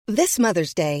This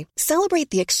Mother's Day, celebrate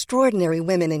the extraordinary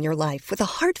women in your life with a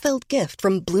heartfelt gift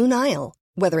from Blue Nile.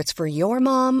 Whether it's for your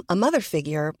mom, a mother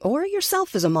figure, or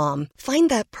yourself as a mom, find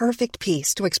that perfect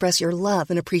piece to express your love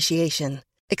and appreciation.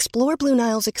 Explore Blue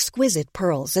Nile's exquisite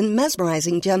pearls and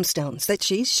mesmerizing gemstones that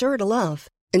she's sure to love.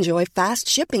 Enjoy fast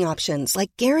shipping options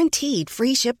like guaranteed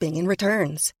free shipping and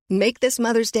returns. Make this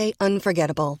Mother's Day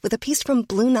unforgettable with a piece from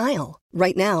Blue Nile.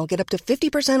 Right now, get up to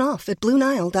 50% off at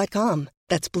BlueNile.com.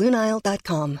 That's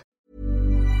BlueNile.com.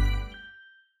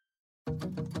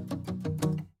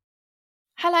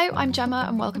 Hello, I'm Gemma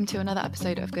and welcome to another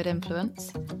episode of Good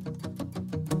Influence.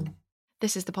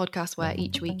 This is the podcast where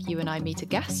each week you and I meet a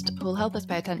guest who will help us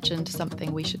pay attention to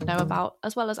something we should know about,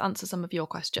 as well as answer some of your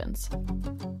questions.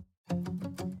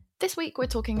 This week we're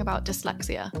talking about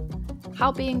dyslexia,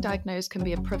 how being diagnosed can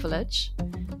be a privilege,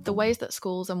 the ways that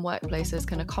schools and workplaces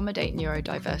can accommodate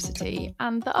neurodiversity,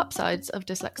 and the upsides of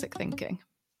dyslexic thinking.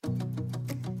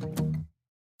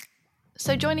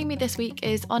 So joining me this week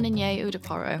is Onenye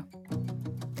Udaporo.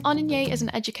 Onenye is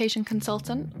an education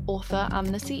consultant, author,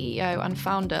 and the CEO and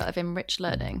founder of Enrich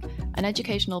Learning, an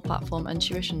educational platform and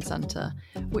tuition centre,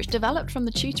 which developed from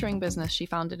the tutoring business she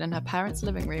founded in her parents'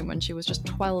 living room when she was just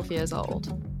 12 years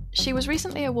old. She was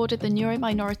recently awarded the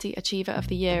Neurominority Achiever of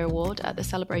the Year award at the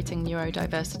Celebrating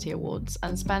Neurodiversity Awards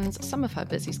and spends some of her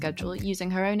busy schedule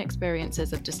using her own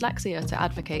experiences of dyslexia to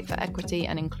advocate for equity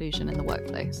and inclusion in the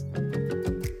workplace.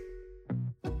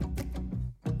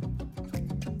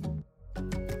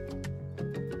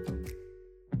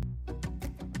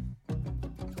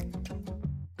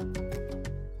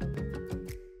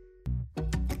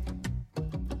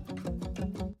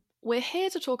 We're here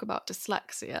to talk about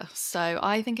dyslexia, so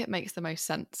I think it makes the most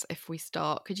sense if we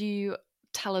start. Could you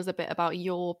tell us a bit about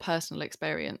your personal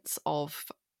experience of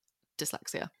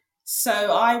dyslexia? So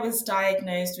I was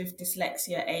diagnosed with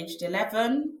dyslexia aged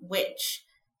 11, which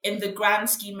in the grand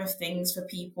scheme of things for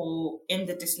people in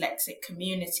the dyslexic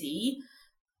community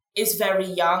is very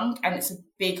young and it's a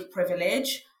big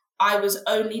privilege. I was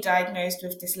only diagnosed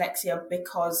with dyslexia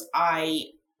because I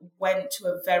went to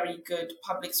a very good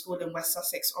public school in West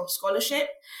Sussex on scholarship.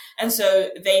 And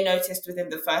so they noticed within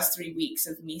the first 3 weeks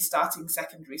of me starting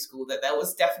secondary school that there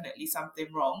was definitely something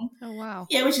wrong. Oh, wow.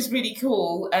 Yeah, which is really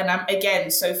cool. And I'm,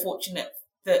 again, so fortunate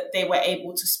that they were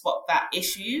able to spot that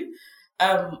issue.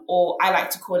 Or I like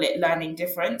to call it learning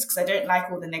difference, because I don't like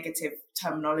all the negative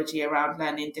terminology around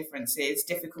learning differences,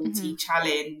 difficulty,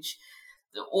 challenge,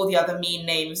 all the other mean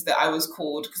names that I was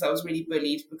called because I was really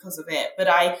bullied because of it. But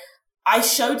I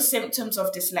showed symptoms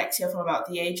of dyslexia from about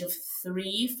the age of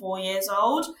 3-4 years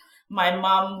old. My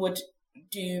mum would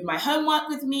do my homework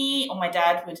with me, or my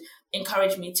dad would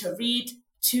encourage me to read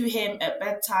to him at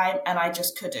bedtime, and I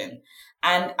just couldn't.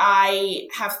 And I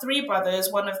have 3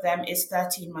 brothers. One of them is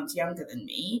 13 months younger than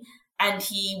me, and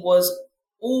he was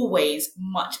always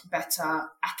much better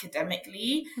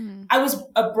academically. I was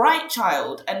a bright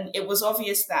child, and it was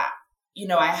obvious that, you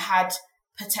know, I had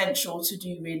potential to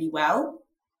do really well.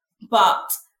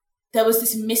 But there was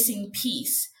this missing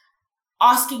piece.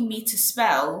 Asking me to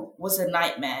spell was a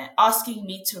nightmare. Asking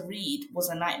me to read was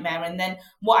a nightmare. And then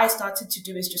what I started to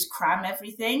do is just cram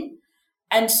everything.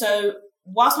 And so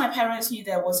whilst my parents knew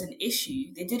there was an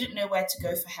issue, they didn't know where to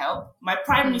go for help. My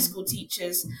primary school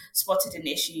teachers spotted an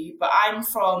issue, but I'm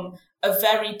from a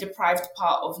very deprived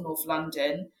part of North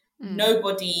London.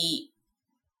 Nobody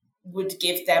would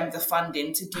give them the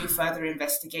funding to do further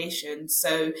investigation.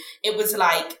 So it was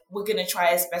like, we're going to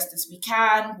try as best as we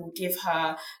can. We'll give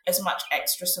her as much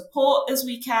extra support as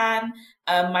we can.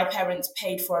 My parents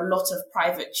paid for a lot of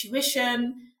private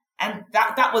tuition. And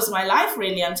that was my life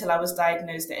really until I was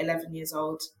diagnosed at 11 years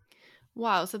old.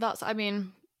 Wow. So that's, I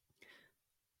mean,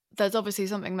 there's obviously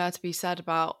something there to be said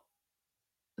about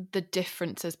the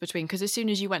differences between, because as soon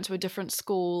as you went to a different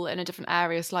school in a different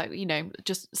area, slightly, you know,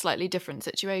 just slightly different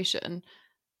situation,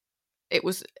 it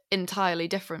was entirely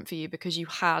different for you because you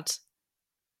had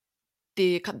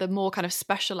the more kind of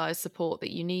specialized support that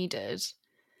you needed.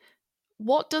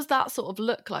 What does that sort of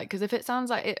look like? Because if it sounds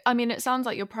like it, I mean, it sounds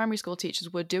like your primary school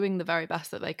teachers were doing the very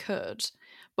best that they could,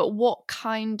 but what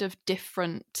kind of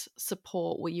different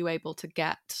support were you able to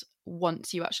get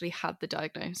once you actually had the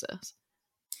diagnosis?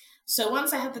 So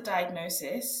once I had the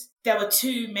diagnosis, there were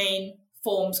 2 main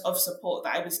forms of support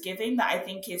that I was giving that I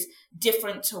think is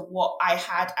different to what I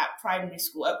had at primary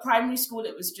school. At primary school,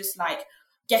 it was just like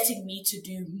getting me to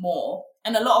do more.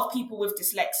 And a lot of people with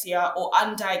dyslexia or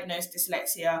undiagnosed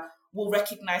dyslexia will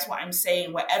recognize what I'm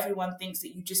saying, where everyone thinks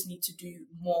that you just need to do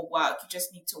more work. You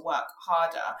just need to work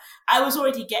harder. I was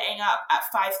already getting up at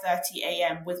 5:30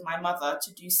 a.m. with my mother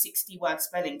to do 60-word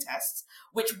spelling tests,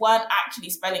 which weren't actually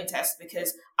spelling tests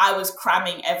because I was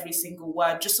cramming every single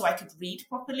word just so I could read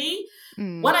properly.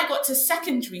 When I got to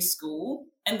secondary school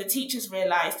and the teachers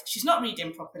realized she's not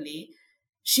reading properly,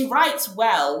 she writes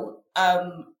well,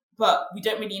 but we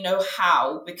don't really know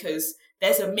how, because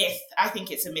there's a myth. I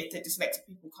think it's a myth that dyslexic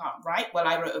people can't write. Well,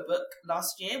 I wrote a book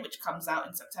last year, which comes out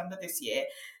in September this year.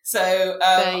 So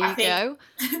I think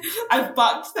I've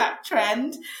bucked that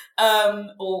trend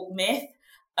or myth.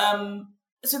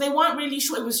 So they weren't really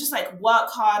sure. It was just like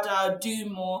work harder, do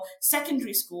more.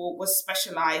 Secondary school was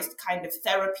specialized kind of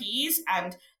therapies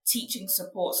and teaching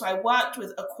support. So I worked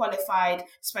with a qualified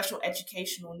special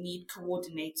educational need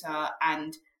coordinator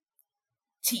and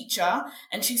teacher,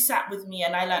 and she sat with me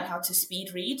and I learned how to speed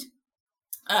read,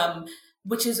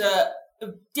 which is a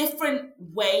different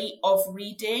way of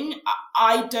reading.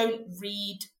 I don't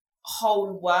read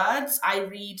whole words. I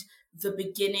read the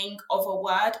beginning of a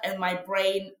word and my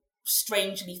brain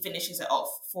strangely finishes it off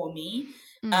for me.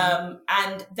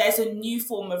 And there's a new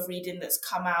form of reading that's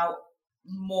come out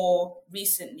more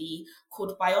recently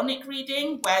called bionic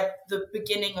reading, where the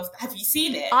beginning of, have you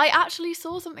seen it? I actually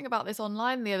saw something about this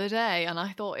online the other day and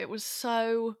I thought it was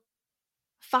so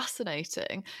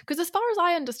fascinating, because as far as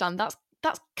I understand, that's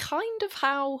kind of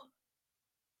how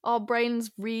our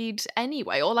brains read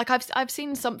anyway. Or like I've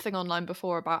seen something online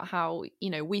before about how,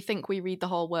 you know, we think we read the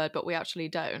whole word but we actually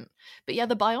don't. But yeah,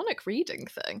 the bionic reading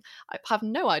thing, I have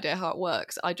no idea how it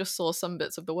works. I just saw some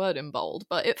bits of the word in bold,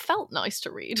 but it felt nice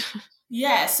to read.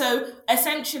 Yeah, so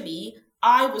essentially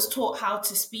I was taught how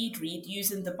to speed read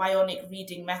using the bionic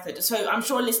reading method. So I'm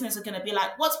sure listeners are going to be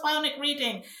like, what's bionic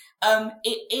reading?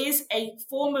 It is a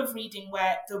form of reading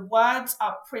where the words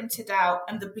are printed out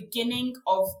and the beginning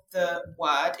of the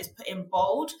word is put in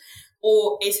bold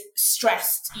or is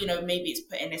stressed, you know, maybe it's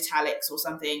put in italics or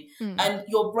something, and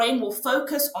your brain will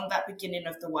focus on that beginning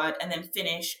of the word and then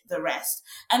finish the rest.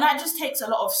 And that just takes a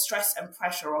lot of stress and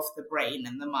pressure off the brain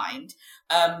and the mind.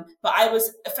 But I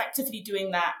was effectively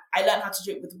doing that. I learned how to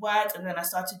do it with words, and then I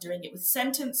started doing it with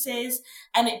sentences,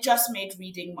 and it just made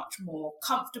reading much more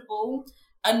comfortable.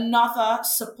 Another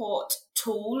support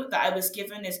tool that I was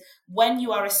given is when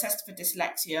you are assessed for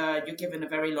dyslexia, you're given a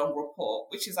very long report,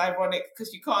 which is ironic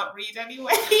because you can't read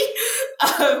anyway.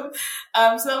 So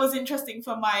that was interesting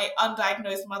for my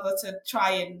undiagnosed mother to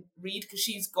try and read because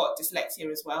she's got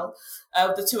dyslexia as well.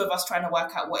 The two of us trying to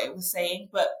work out what it was saying,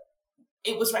 but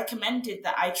it was recommended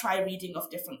that I try reading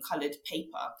off different coloured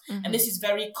paper. And this is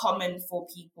very common for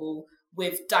people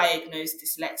with diagnosed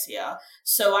dyslexia.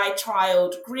 So I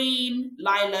trialed green,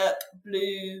 lilac,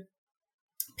 blue,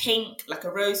 pink, like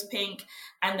a rose pink,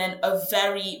 and then a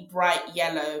very bright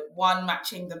yellow, one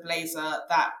matching the blazer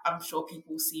that I'm sure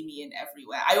people see me in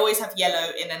everywhere. I always have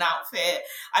yellow in an outfit.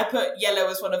 I put yellow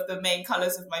as one of the main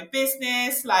colours of my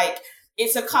business. Like,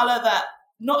 it's a colour that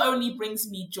not only brings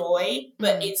me joy,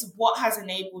 but it's what has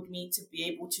enabled me to be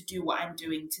able to do what I'm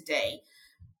doing today.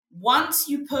 Once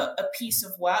you put a piece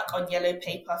of work on yellow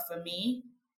paper, for me,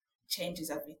 changes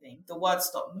everything. The words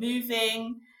stop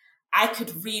moving. I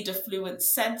could read a fluent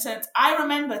sentence. I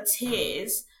remember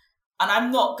tears, and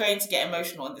I'm not going to get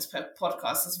emotional on this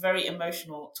podcast. It's a very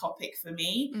emotional topic for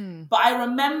me. But I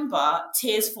remember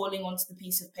tears falling onto the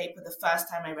piece of paper the first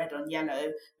time I read on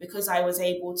yellow, because I was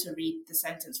able to read the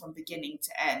sentence from beginning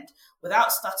to end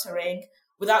without stuttering,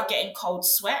 without getting cold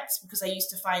sweats, because I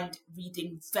used to find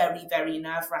reading very, very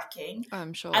nerve-wracking.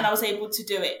 I'm sure. And I was able to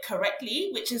do it correctly,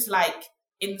 which is like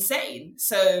insane.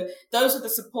 So those are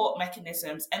the support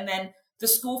mechanisms. And then the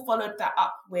school followed that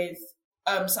up with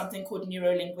something called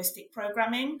neuro-linguistic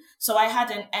programming. So I had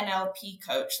an NLP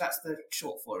coach, that's the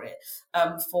short for it,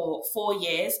 for 4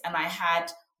 years. And I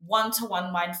had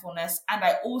one-to-one mindfulness. And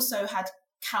I also had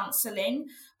counseling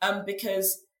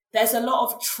because there's a lot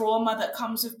of trauma that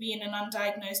comes with being an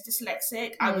undiagnosed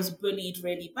dyslexic. I was bullied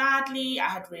really badly. I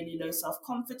had really low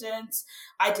self-confidence.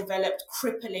 I developed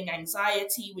crippling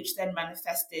anxiety, which then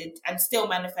manifested and still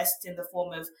manifests in the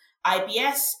form of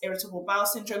IBS, irritable bowel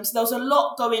syndrome. So there was a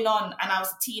lot going on, and I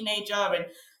was a teenager, and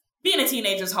being a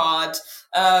teenager is hard.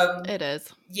 It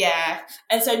is. Yeah.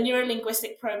 And so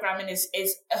neuro-linguistic programming is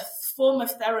a form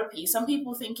of therapy. Some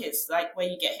people think it's like where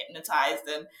you get hypnotized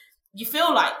and you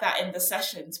feel like that in the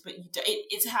sessions, but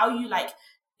it's how you like,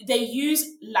 they use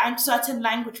certain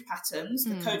language patterns.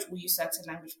 The coach will use certain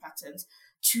language patterns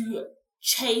to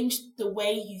change the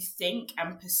way you think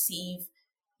and perceive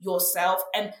yourself.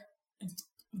 And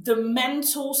the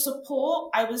mental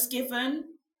support I was given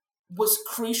was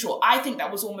crucial. I think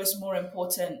that was almost more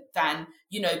important than,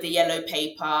 the yellow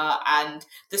paper and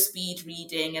the speed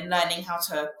reading and learning how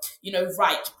to,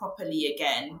 write properly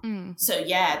again. So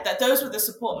yeah, those were the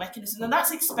support mechanisms, and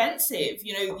that's expensive.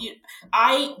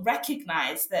 I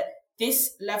recognize that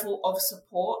this level of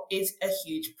support is a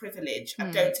huge privilege. I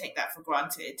don't take that for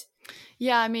granted.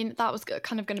 Yeah, I mean, that was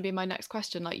kind of going to be my next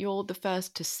question. Like, you're the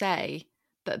first to say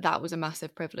that was a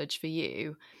massive privilege for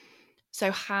you.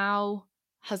 So how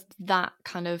has that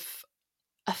kind of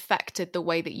affected the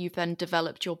way that you've then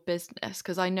developed your business?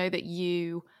 Because I know that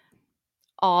you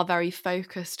are very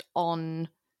focused on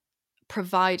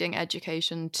providing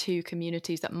education to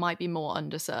communities that might be more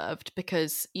underserved,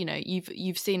 because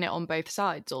you've seen it on both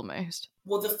sides almost.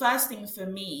 Well, the first thing for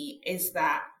me is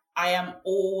that I'm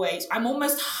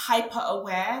almost hyper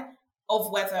aware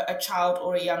of whether a child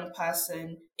or a young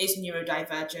person is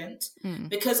neurodivergent.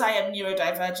 Because I am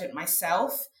neurodivergent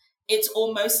myself, it's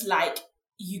almost like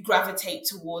you gravitate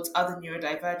towards other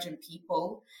neurodivergent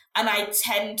people. And I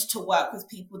tend to work with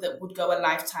people that would go a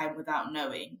lifetime without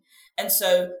knowing. And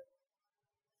so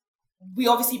we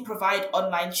obviously provide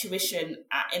online tuition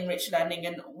at Enrich Learning,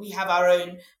 and we have our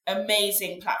own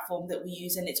amazing platform that we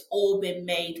use, and it's all been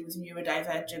made with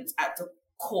neurodivergence at the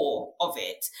core of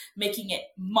it, making it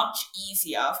much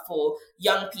easier for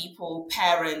young people,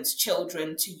 parents,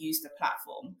 children to use the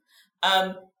platform.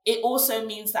 It also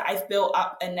means that I've built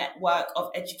up a network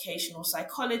of educational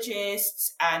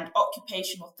psychologists and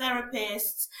occupational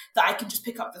therapists that I can just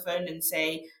pick up the phone and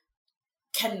say,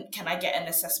 can I get an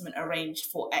assessment arranged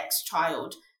for X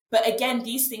child? But again,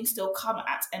 these things still come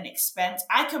at an expense.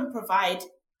 I can provide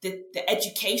the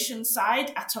education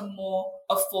side at a more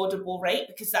affordable rate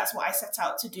because that's what I set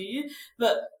out to do.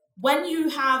 But when you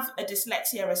have a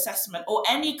dyslexia assessment or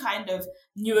any kind of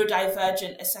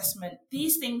neurodivergent assessment,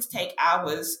 these things take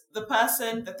hours. The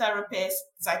person, the therapist,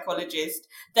 psychologist,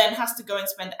 then has to go and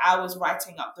spend hours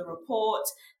writing up the report.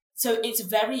 So it's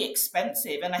very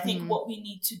expensive. And I think what we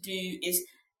need to do is,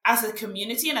 as a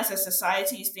community and as a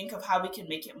society, is think of how we can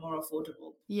make it more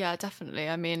affordable. Yeah, definitely.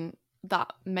 I mean,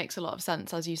 that makes a lot of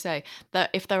sense, as you say,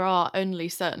 that if there are only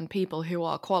certain people who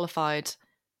are qualified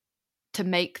to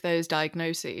make those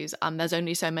diagnoses, and there's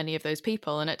only so many of those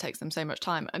people and it takes them so much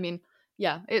time. I mean,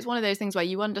 yeah, it's one of those things where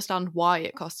you understand why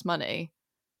it costs money,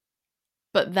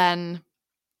 but then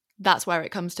that's where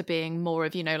it comes to being more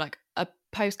of, like a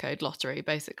postcode lottery,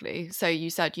 basically. So you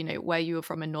said, where you were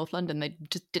from in North London, they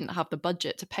just didn't have the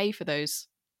budget to pay for those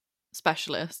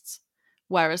specialists,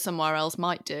 whereas somewhere else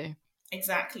might do.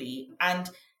 Exactly. And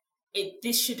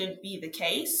this shouldn't be the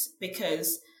case,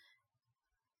 because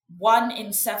 1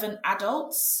 in 7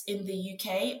 adults in the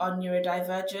UK are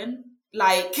neurodivergent.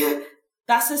 Like,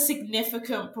 that's a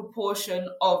significant proportion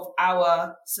of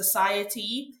our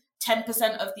society.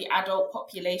 10% of the adult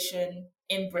population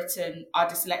in Britain are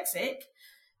dyslexic.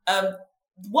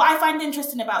 What I find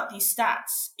interesting about these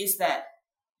stats is that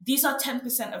these are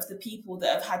 10% of the people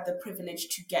that have had the privilege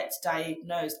to get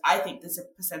diagnosed. I think the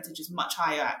percentage is much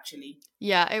higher, actually.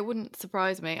 Yeah, it wouldn't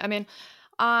surprise me. I mean,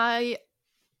 I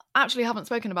actually haven't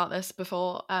spoken about this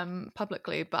before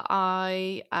publicly, but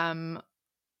I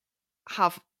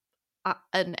have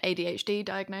an ADHD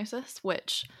diagnosis,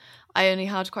 which I only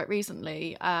had quite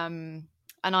recently, and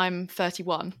I'm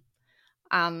 31.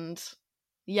 And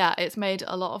yeah, it's made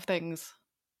a lot of things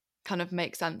kind of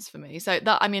make sense for me. So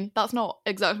that, I mean, that's not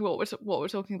exactly what we're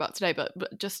talking about today,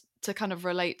 but just to kind of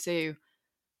relate to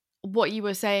what you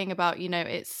were saying about,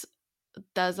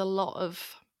 there's a lot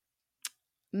of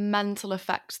mental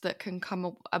effects that can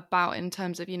come about in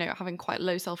terms of, having quite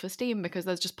low self-esteem because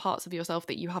there's just parts of yourself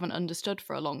that you haven't understood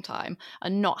for a long time,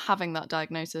 and not having that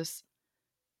diagnosis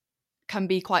can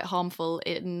be quite harmful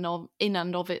in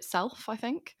and of itself, I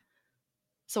think.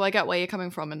 So I get where you're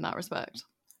coming from in that respect.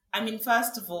 I mean,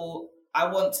 first of all,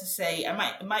 I want to say,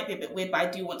 it might be a bit weird, but I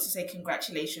do want to say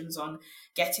congratulations on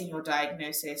getting your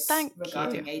diagnosis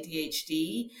regarding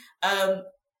ADHD.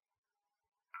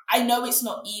 I know it's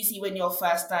not easy when you're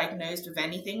first diagnosed with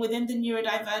anything within the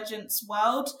neurodivergence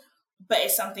world, but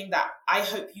it's something that I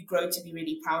hope you grow to be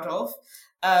really proud of.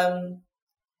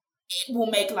 It will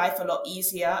make life a lot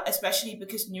easier, especially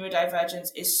because neurodivergence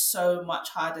is so much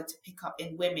harder to pick up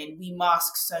in women. We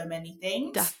mask so many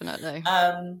things. Definitely.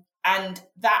 And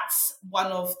that's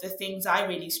one of the things I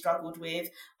really struggled with.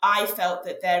 I felt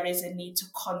that there is a need to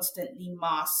constantly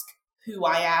mask who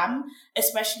I am,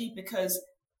 especially because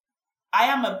I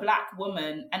am a Black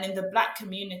woman, and in the Black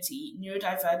community,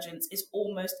 neurodivergence is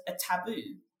almost a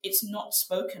taboo. It's not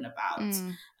spoken about.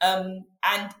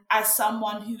 And as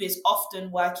someone who is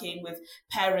often working with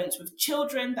parents with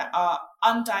children that are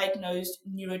undiagnosed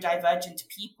neurodivergent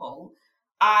people,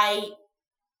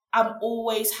 I'm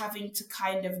always having to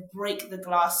kind of break the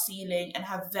glass ceiling and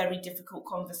have very difficult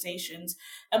conversations.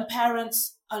 And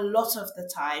parents, a lot of the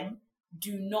time,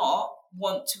 do not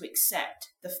want to accept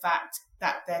the fact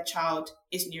that their child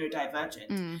is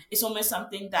neurodivergent. It's almost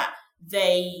something that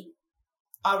they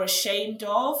are ashamed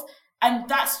of. And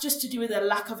that's just to do with a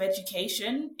lack of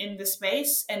education in the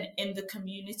space and in the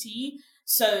community.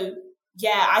 So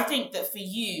yeah, I think that for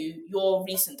you, your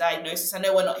recent diagnosis, I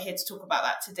know we're not here to talk about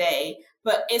that today,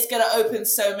 but it's going to open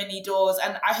so many doors.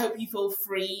 And I hope you feel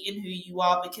free in who you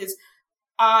are, because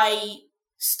I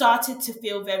started to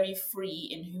feel very free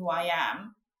in who I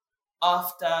am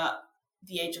after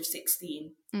the age of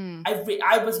 16.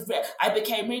 I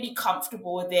became really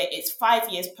comfortable with it. It's 5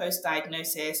 years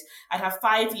post-diagnosis. I'd have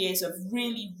 5 years of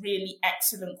really, really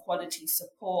excellent quality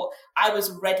support. I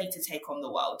was ready to take on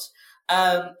the world,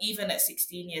 even at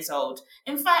 16 years old.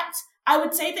 In fact, I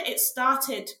would say that it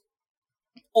started,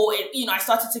 I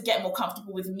started to get more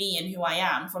comfortable with me and who I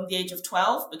am from the age of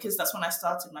 12, because that's when I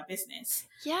started my business.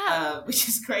 Yeah. Which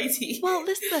is crazy. Well,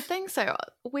 this is the thing. So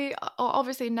we are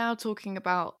obviously now talking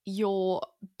about your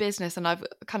business, and I've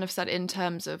kind of said in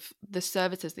terms of the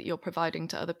services that you're providing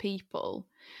to other people.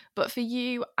 But for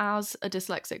you as a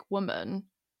dyslexic woman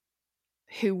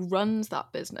who runs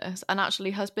that business and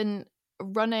actually has been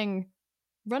running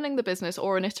the business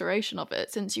or an iteration of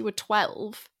it since you were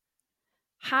 12,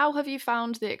 how have you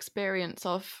found the experience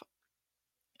of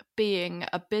being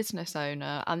a business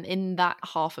owner and in that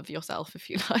half of yourself, if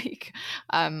you like,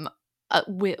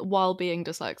 while being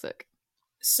dyslexic?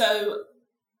 So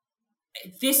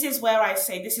this is where I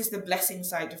say this is the blessing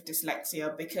side of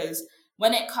dyslexia, because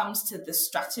when it comes to the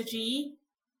strategy,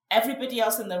 everybody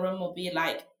else in the room will be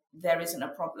like, there isn't a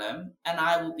problem. And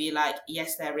I will be like,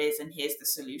 yes, there is. And here's the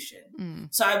solution.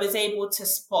 So I was able to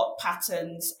spot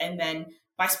patterns, and then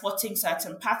by spotting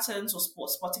certain patterns or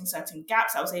spotting certain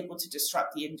gaps, I was able to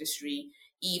disrupt the industry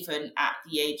even at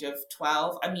the age of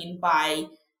 12. I mean, by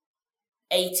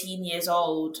 18 years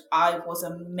old, I was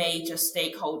a major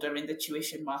stakeholder in the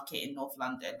tuition market in North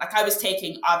London. Like, I was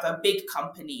taking other big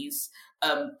companies'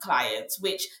 clients,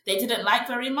 which they didn't like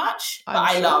very much, but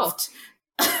I loved.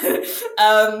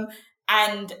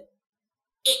 And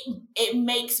it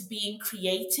makes being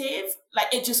creative,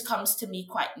 like, it just comes to me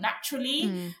quite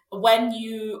naturally. When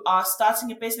you are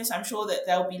starting a business, I'm sure that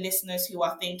there'll be listeners who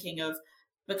are thinking of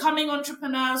becoming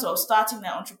entrepreneurs or starting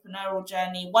their entrepreneurial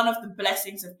journey. One of the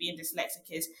blessings of being dyslexic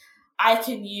is I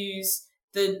can use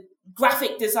the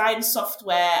graphic design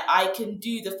software, I can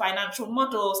do the financial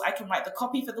models, I can write the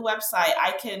copy for the website,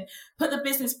 I can put the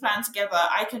business plan together,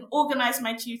 I can organize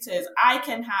my tutors, I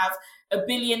can have a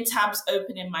billion tabs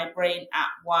open in my brain at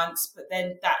once. But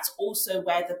then that's also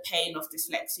where the pain of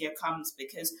dyslexia comes,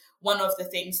 because one of the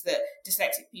things that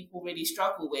dyslexic people really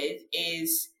struggle with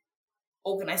is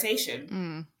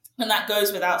organization. And that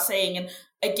goes without saying. And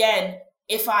again,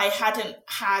 if I hadn't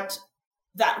had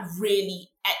that really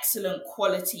excellent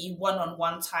quality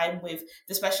one-on-one time with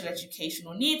the special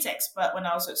educational needs expert when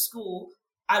I was at school,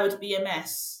 I would be a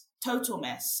mess, total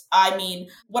mess. I mean,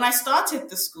 when I started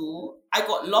the school, I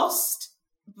got lost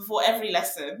before every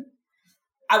lesson.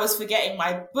 I was forgetting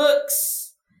my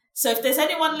books. So if there's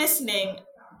anyone listening,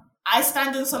 I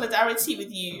stand in solidarity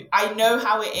with you. I know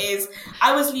how it is.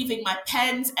 I was leaving my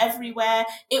pens everywhere.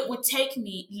 It would take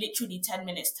me literally 10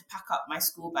 minutes to pack up my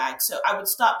school bag. So I would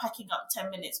start packing up 10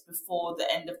 minutes before the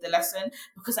end of the lesson,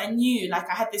 because I knew, like,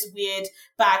 I had this weird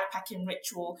bag packing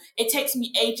ritual. It takes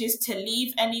me ages to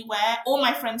leave anywhere. All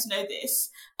my friends know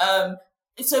this.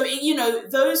 So,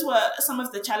 those were some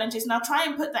of the challenges. Now try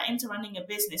and put that into running a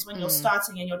business when you're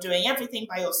starting and you're doing everything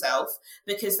by yourself,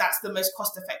 because that's the most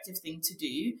cost-effective thing to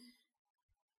do.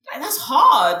 And that's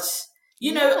hard.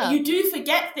 You do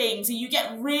forget things and you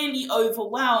get really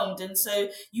overwhelmed. And so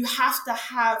you have to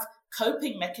have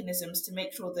coping mechanisms to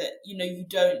make sure that, you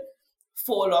don't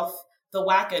fall off the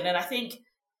wagon. And I think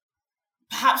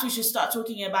perhaps we should start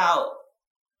talking about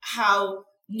how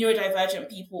neurodivergent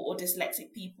people or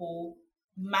dyslexic people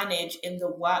manage in the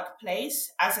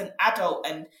workplace as an adult,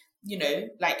 and,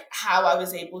 like, how I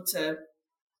was able to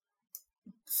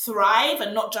thrive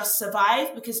and not just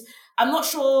survive, because I'm not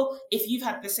sure if you've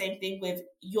had the same thing with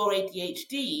your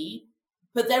ADHD,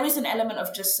 but there is an element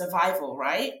of just survival,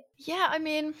 right? Yeah, I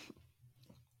mean,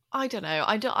 I don't know.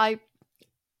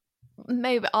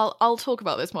 Maybe I'll talk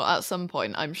about this more at some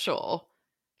point, I'm sure.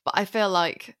 But I feel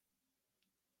like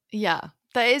Yeah,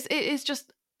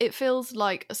 it feels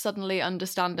like suddenly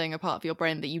understanding a part of your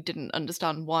brain that you didn't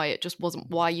understand why it just wasn't,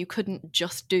 why you couldn't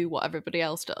just do what everybody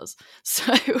else does.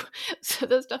 So, so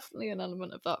there's definitely an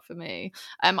element of that for me.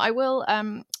 I will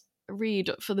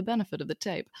read for the benefit of the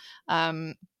tape.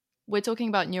 We're talking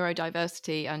about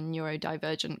neurodiversity and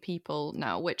neurodivergent people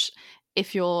now, which,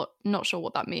 if you're not sure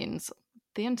what that means,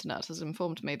 the internet has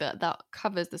informed me that that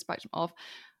covers the spectrum of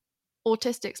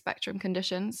autistic spectrum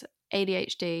conditions,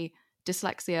 ADHD,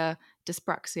 dyslexia,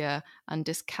 dyspraxia, and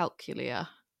dyscalculia,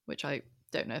 which I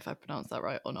don't know if I pronounced that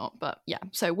right or not, but yeah.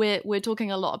 So we're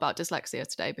talking a lot about dyslexia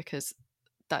today because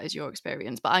that is your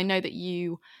experience. But I know that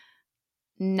you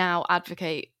now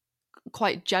advocate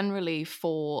quite generally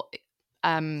for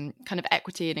kind of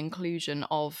equity and inclusion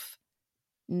of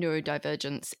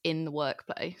neurodivergence in the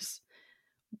workplace.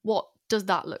 What does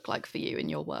that look like for you in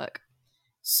your work?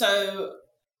 So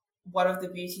one of the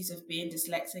beauties of being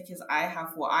dyslexic is I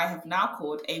have what I have now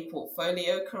called a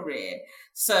portfolio career.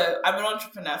 So I'm an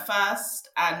entrepreneur first,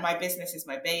 and my business is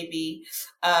my baby.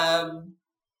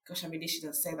 Gosh, I really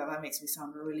shouldn't say that. That makes me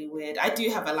sound really weird. I do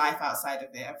have a life outside of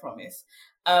it, I promise.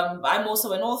 But I'm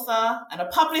also an author, and a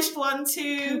published one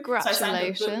too.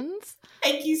 Congratulations.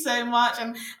 Thank you so much.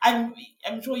 And I'm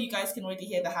sure you guys can already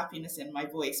hear the happiness in my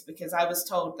voice, because I was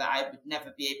told that I would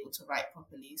never be able to write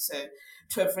properly. So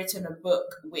to have written a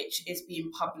book which is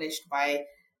being published by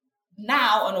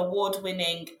now an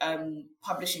award-winning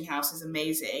publishing house is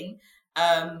amazing.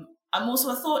 I'm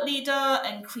also a thought leader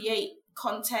and create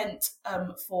content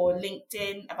for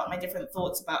LinkedIn about my different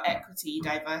thoughts about equity,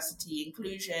 diversity,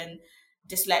 inclusion,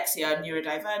 dyslexia, and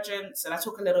neurodivergence. And I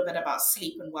talk a little bit about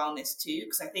sleep and wellness too,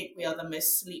 because I think we are the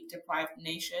most sleep-deprived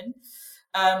nation.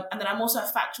 And then I'm also a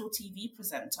factual TV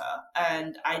presenter,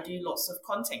 and I do lots of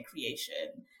content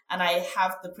creation. And I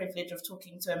have the privilege of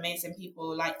talking to amazing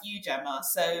people like you, Gemma.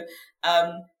 So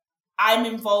I'm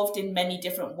involved in many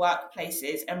different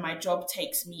workplaces, and my job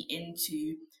takes me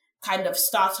into kind of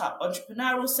startup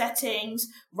entrepreneurial settings,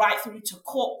 right through to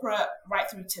corporate, right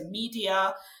through to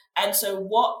media. And so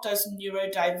what does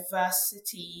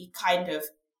neurodiversity kind of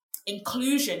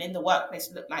inclusion in the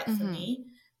workplace look like for me?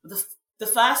 The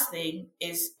first thing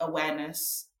is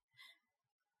awareness.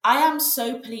 I am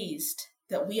so pleased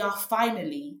that we are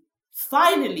finally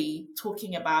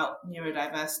talking about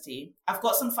neurodiversity. I've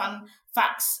got some fun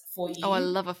facts for you. Oh, I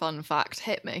love a fun fact.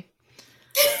 Hit me.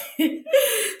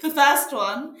 The first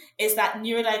one is that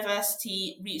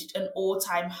neurodiversity reached an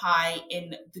all-time high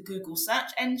in the Google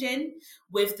search engine,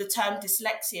 with the term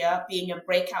dyslexia being a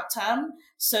breakout term.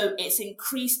 So it's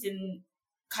increased in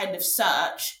kind of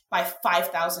search by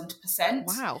 5,000%.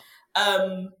 Wow.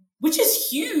 Which is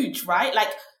huge, right?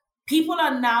 Like, people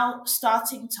are now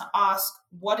starting to ask,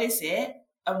 what is it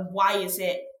and why is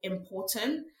it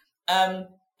important?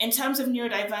 In terms of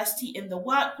neurodiversity in the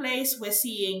workplace, we're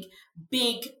seeing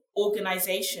big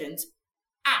organizations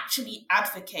actually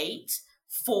advocate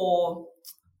for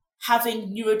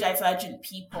having neurodivergent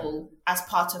people as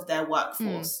part of their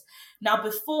workforce. Now,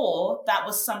 before, that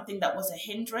was something that was a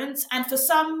hindrance. And for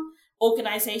some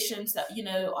organizations that, you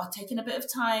know, are taking a bit of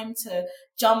time to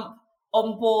jump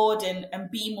on board and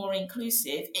be more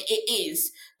inclusive, it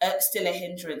is still a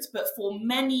hindrance. But for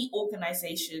many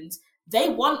organizations, they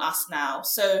want us now.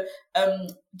 So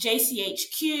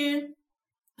JCHQ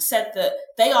said that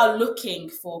they are looking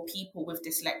for people with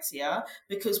dyslexia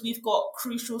because we've got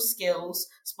crucial skills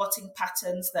spotting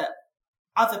patterns that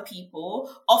other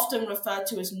people often refer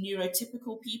to as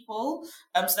neurotypical people.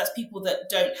 So that's people that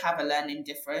don't have a learning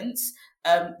difference.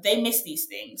 They miss these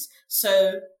things.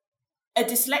 So a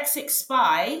dyslexic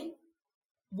spy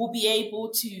will be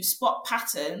able to spot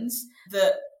patterns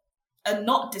that a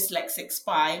not dyslexic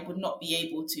spy would not be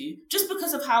able to, just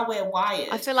because of how we're wired.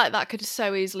 I feel like that could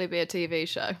so easily be a TV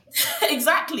show.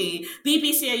 Exactly.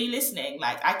 BBC, are you listening?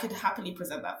 Like, I could happily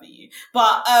present that for you.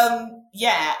 But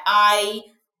yeah, I'm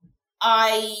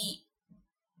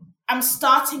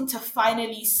starting to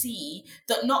finally see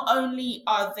that not only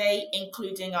are they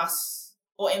including us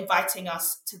or inviting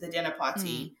us to the dinner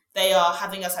party, they are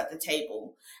having us at the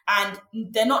table. And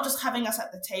they're not just having us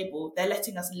at the table, they're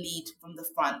letting us lead from the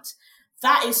front.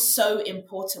 That is so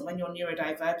important when you're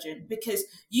neurodivergent, because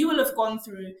you will have gone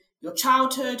through your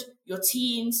childhood, your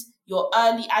teens, your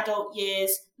early adult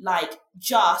years, like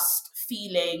just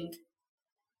feeling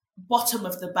bottom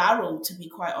of the barrel, to be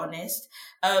quite honest.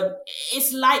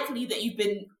 It's likely that you've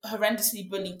been horrendously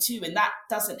bullied too, and that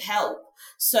doesn't help.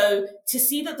 So to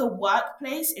see that the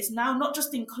workplace is now not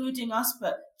just including us,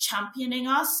 but championing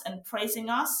us and praising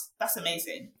us, that's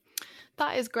amazing.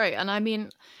 That is great. And I mean,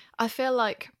 I feel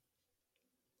like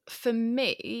for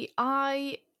me,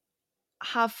 I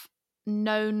have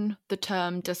known the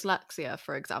term dyslexia,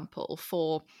 for example,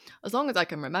 for as long as I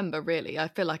can remember, really. I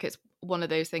feel like it's one of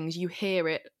those things you hear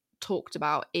it talked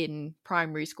about in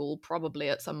primary school, probably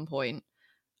at some point,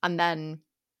 and then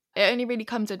it only really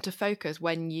comes into focus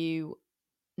when you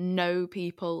know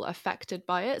people affected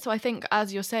by it. So I think,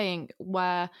 as you're saying,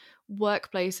 where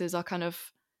workplaces are kind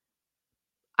of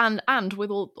and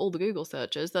with all the Google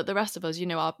searches, that the rest of us,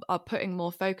 are putting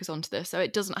more focus onto this. So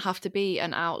it doesn't have to be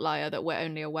an outlier that we're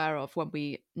only aware of when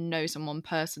we know someone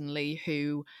personally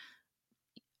who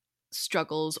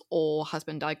struggles or has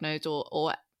been diagnosed or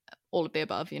all of the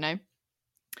above,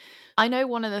 I know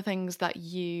one of the things that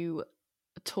you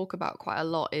talk about quite a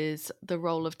lot is the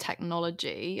role of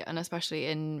technology, and especially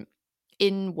in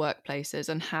workplaces,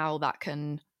 and how that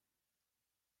can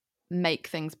make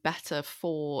things better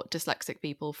for dyslexic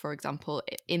people, for example,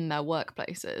 in their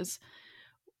workplaces.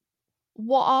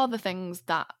 What are the things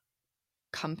that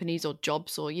companies or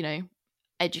jobs or,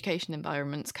 education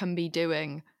environments can be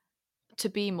doing to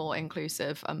be more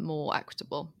inclusive and more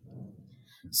equitable?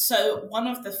 So one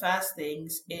of the first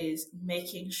things is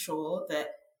making sure that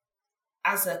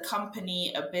as a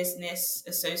company, a business,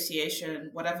 association,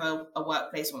 whatever a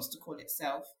workplace wants to call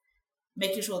itself,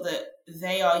 making sure that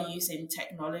they are using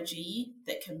technology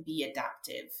that can be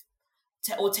adaptive,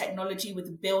 or technology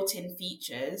with built-in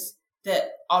features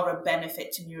that are a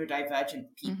benefit to neurodivergent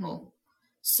people. Mm-hmm.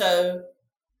 So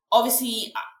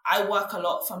obviously I work a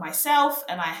lot for myself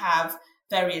and I have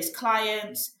various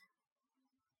clients.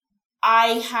 I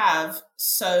have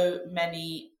so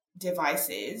many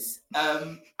devices.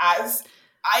 As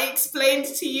I explained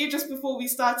to you just before we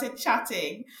started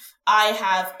chatting, I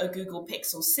have a Google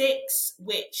Pixel 6,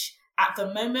 which at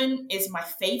the moment is my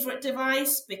favorite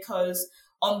device because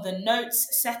on the notes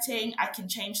setting, I can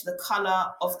change the color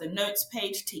of the notes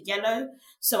page to yellow.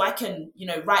 So I can,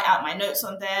 write out my notes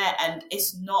on there, and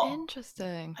it's not...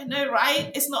 Interesting. I know,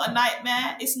 right? It's not a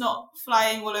nightmare. It's not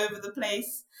flying all over the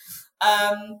place.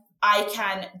 I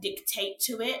can dictate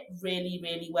to it really,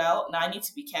 really well. Now, I need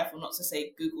to be careful not to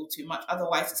say Google too much.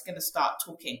 Otherwise, it's going to start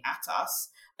talking at us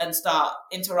and start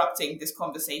interrupting this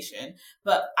conversation.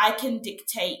 But I can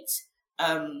dictate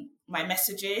my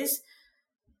messages.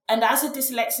 And as a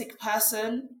dyslexic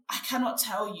person, I cannot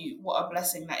tell you what a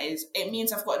blessing that is. It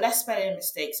means I've got less spelling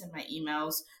mistakes in my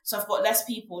emails. So I've got less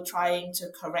people trying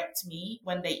to correct me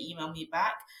when they email me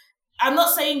back. I'm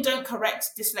not saying don't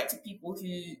correct dyslexic people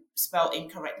who spell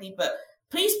incorrectly, but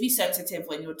please be sensitive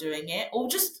when you're doing it, or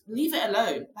just leave it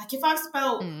alone. Like if I've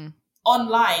spelled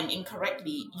online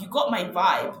incorrectly, you got my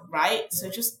vibe, right?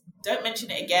 So just don't mention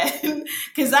it again,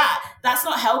 because that's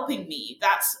not helping me.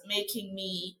 That's making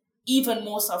me even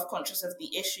more self-conscious of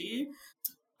the issue.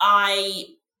 I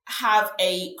have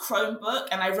a Chromebook,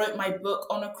 and I wrote my book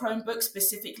on a Chromebook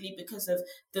specifically because of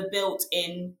the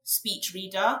built-in speech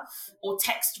reader, or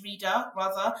text reader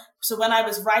rather. So when I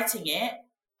was writing it,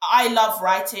 I love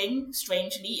writing,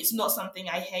 strangely. It's not something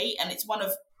I hate, and it's one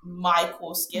of my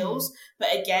core skills.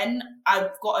 But again,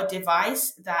 I've got a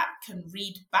device that can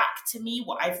read back to me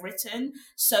what I've written,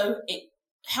 so it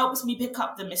helps me pick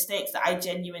up the mistakes that I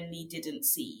genuinely didn't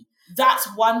see. That's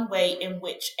one way in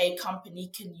which a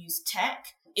company can use tech,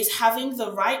 is having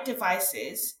the right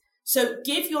devices. So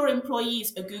give your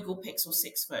employees a Google Pixel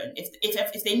 6 phone.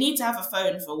 If they need to have a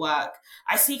phone for work,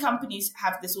 I see companies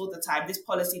have this all the time, this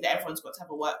policy that everyone's got to have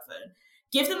a work phone.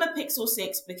 Give them a Pixel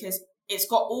 6 because it's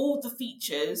got all the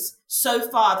features so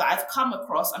far that I've come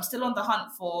across. I'm still on the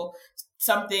hunt for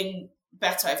something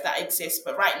better if that exists,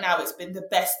 but right now it's been the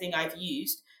best thing I've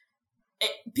used.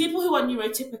 People who are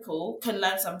neurotypical can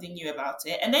learn something new about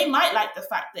it, and they might like the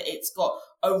fact that it's got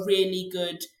a really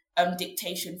good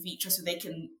dictation feature so they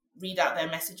can read out their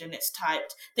message and it's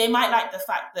typed. They might like the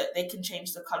fact that they can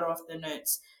change the color of the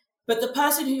notes. But the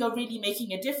person who you're really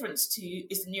making a difference to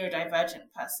is the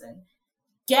neurodivergent person.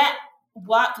 Get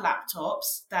work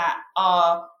laptops that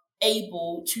are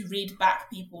able to read back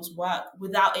people's work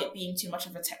without it being too much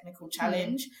of a technical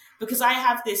challenge, because I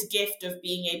have this gift of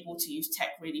being able to use tech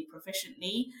really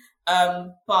proficiently,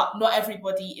 but not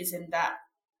everybody is in that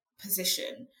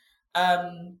position.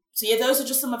 So yeah, those are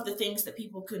just some of the things that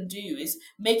people can do, is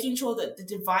making sure that the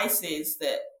devices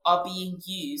that are being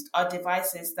used are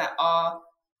devices that are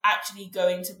actually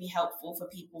going to be helpful for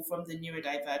people from the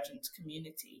neurodivergent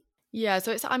community. Yeah,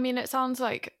 so it sounds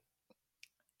like,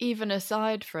 even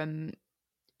aside from,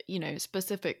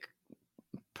 specific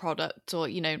product, or,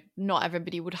 not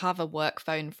everybody would have a work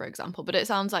phone, for example, but it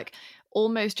sounds like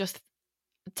almost just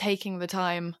taking the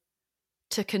time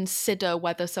to consider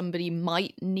whether somebody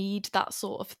might need that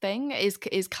sort of thing is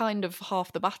kind of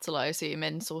half the battle, I assume,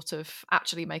 in sort of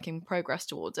actually making progress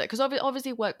towards it. Because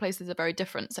obviously workplaces are very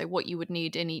different, so what you would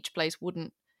need in each place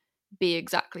wouldn't be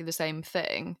exactly the same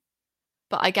thing.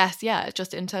 But I guess, yeah,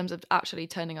 just in terms of actually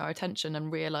turning our attention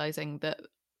and realising that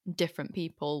different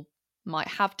people might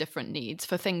have different needs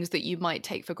for things that you might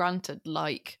take for granted,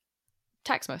 like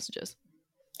text messages.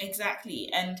 Exactly.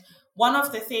 And one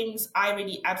of the things I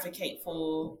really advocate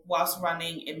for whilst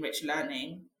running Enrich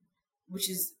Learning, which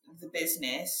is the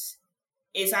business,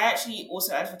 is I actually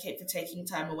also advocate for taking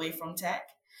time away from tech.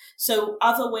 So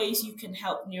other ways you can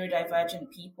help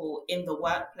neurodivergent people in the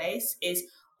workplace is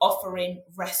offering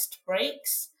rest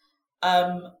breaks.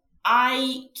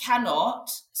 I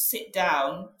cannot sit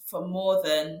down for more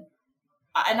than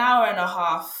an hour and a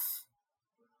half.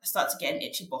 I start to get an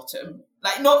itchy bottom.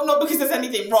 Like, not because there's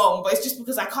anything wrong, but it's just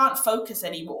because I can't focus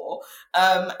anymore.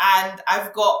 And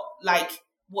I've got like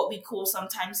what we call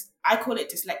sometimes, I call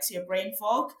it dyslexia brain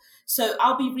fog. So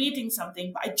I'll be reading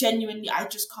something, but I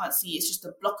just can't see. It's just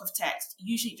a block of text.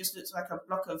 Usually it just looks like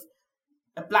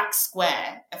a black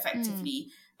square, effectively.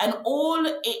 And all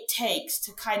it takes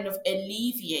to kind of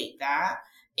alleviate that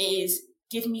is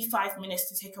give me 5 minutes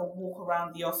to take a walk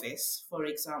around the office, for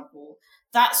example.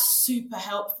 That's super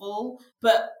helpful.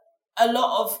 But a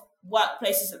lot of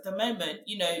workplaces at the moment,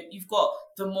 you've got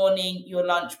the morning, your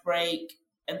lunch break,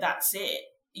 and that's it.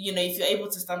 If you're able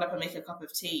to stand up and make a cup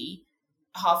of tea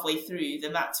halfway through,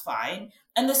 then that's fine.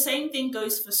 And the same thing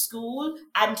goes for school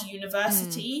and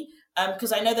university,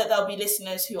 because I know that there'll be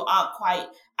listeners who aren't quite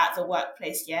at the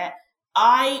workplace yet.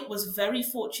 I was very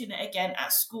fortunate again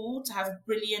at school to have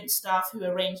brilliant staff who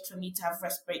arranged for me to have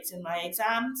rest breaks in my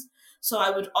exams. So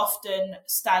I would often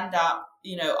stand up,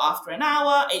 after an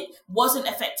hour. It wasn't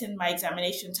affecting my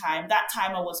examination time. That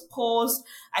time I was paused.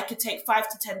 I could take 5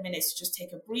 to 10 minutes to just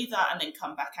take a breather and then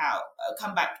come back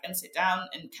and sit down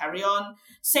and carry on.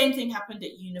 Same thing happened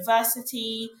at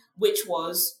university, which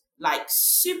was like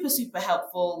super, super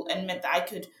helpful and meant that I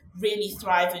could really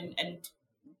thrive and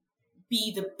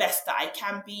be the best that I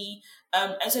can be.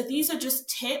 And so these are just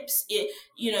tips.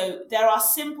 There are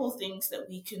simple things that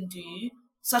we can do,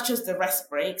 such as the rest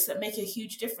breaks, that make a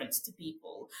huge difference to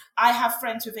people. I have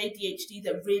friends with ADHD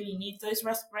that really need those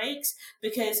rest breaks,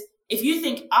 because if you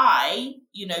think I,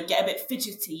 get a bit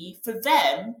fidgety, for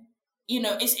them,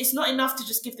 it's not enough to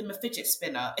just give them a fidget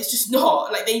spinner. It's just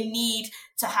not. Like, they need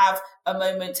to have a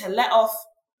moment to let off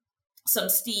some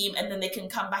steam, and then they can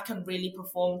come back and really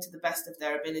perform to the best of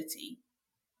their ability.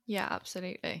 Yeah,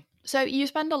 absolutely. So you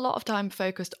spend a lot of time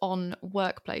focused on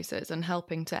workplaces and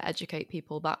helping to educate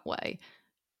people that way.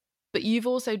 But you've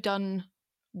also done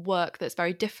work that's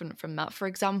very different from that. For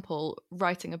example,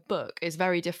 writing a book is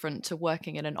very different to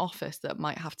working in an office that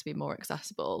might have to be more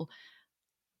accessible.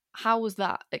 How was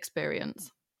that experience?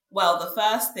 Well, the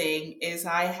first thing is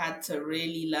I had to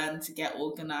really learn to get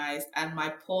organized, and my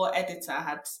poor editor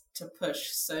had to push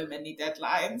so many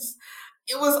deadlines.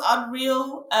 It was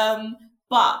unreal.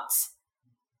 But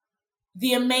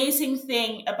the amazing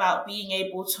thing about being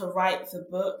able to write the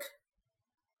book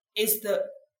is the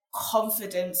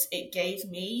confidence it gave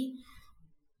me.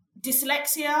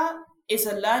 Dyslexia is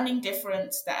a learning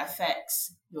difference that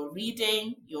affects your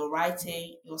reading, your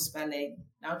writing, your spelling.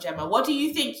 Now, Gemma, what do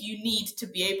you think you need to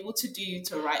be able to do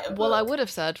to write a book? Well, I would have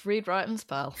said read, write, and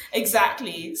spell.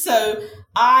 Exactly. So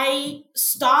I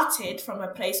started from a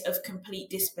place of complete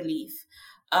disbelief.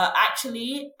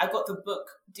 Actually, I got the book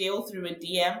deal through a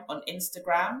DM on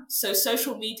Instagram. So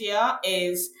social media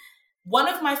is one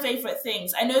of my favorite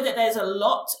things. I know that there's a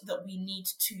lot that we need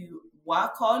to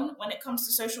work on when it comes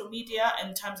to social media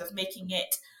in terms of making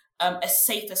it a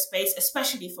safer space,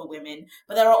 especially for women.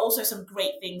 But there are also some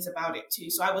great things about it too.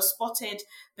 So I was spotted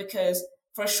because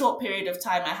for a short period of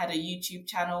time, I had a YouTube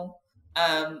channel.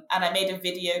 And I made a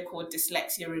video called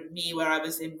Dyslexia and Me, where I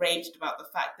was enraged about the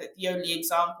fact that the only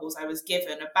examples I was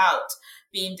given about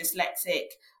being dyslexic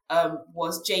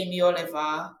was Jamie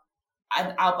Oliver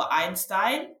and Albert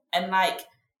Einstein. And like,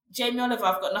 Jamie Oliver,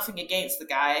 I've got nothing against the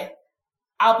guy.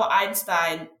 Albert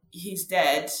Einstein, he's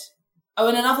dead. Oh,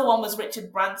 and another one was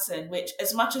Richard Branson, which,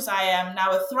 as much as I am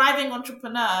now a thriving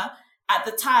entrepreneur, at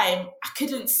the time, I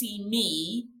couldn't see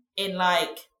me in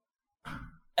like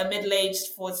a middle-aged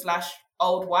 /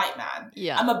 old white man.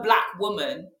 Yeah. I'm a black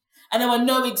woman. And there were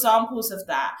no examples of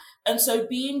that. And so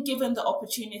being given the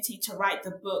opportunity to write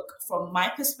the book from my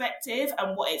perspective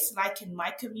and what it's like in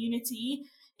my community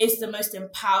is the most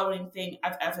empowering thing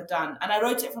I've ever done. And I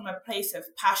wrote it from a place of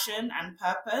passion and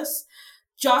purpose,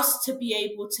 just to be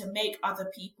able to make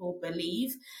other people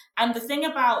believe. And the thing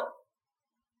about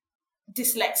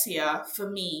dyslexia for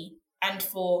me, and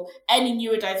for any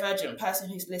neurodivergent person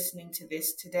who's listening to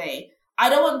this today, I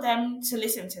don't want them to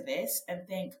listen to this and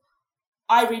think,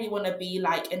 I really want to be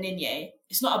like Aninye.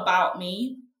 It's not about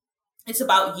me. It's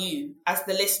about you as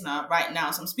the listener right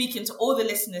now. So I'm speaking to all the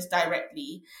listeners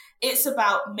directly. It's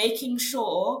about making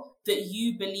sure that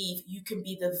you believe you can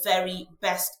be the very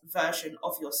best version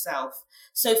of yourself.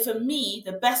 So for me,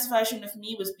 the best version of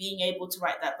me was being able to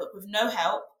write that book with no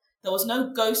help. There was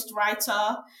no ghost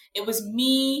writer. It was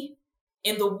me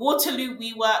in the Waterloo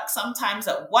WeWork, sometimes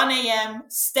at 1 a.m.,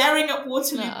 staring at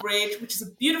Waterloo Bridge, which is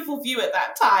a beautiful view at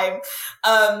that time,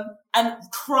 and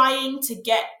trying to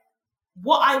get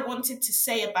what I wanted to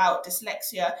say about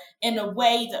dyslexia in a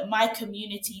way that my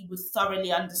community would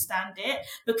thoroughly understand it,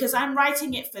 because I'm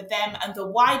writing it for them and the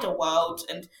wider world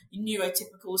and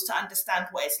neurotypicals to understand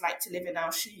what it's like to live in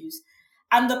our shoes.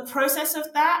 And the process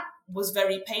of that was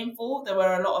very painful. There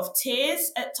were a lot of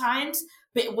tears at times,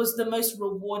 but it was the most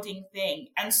rewarding thing.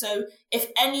 And so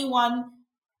if anyone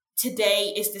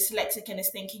today is dyslexic and is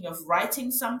thinking of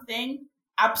writing something,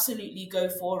 absolutely go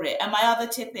for it. And my other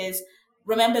tip is,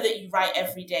 remember that you write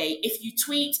every day. If you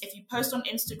tweet, if you post on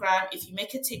Instagram, if you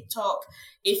make a TikTok,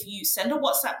 if you send a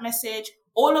WhatsApp message,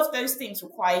 all of those things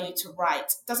require you to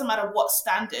write. Doesn't matter what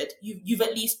standard, you've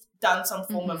at least done some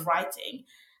form of writing.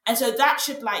 And so that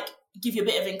should give you a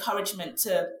bit of encouragement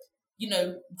to,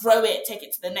 grow it, take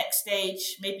it to the next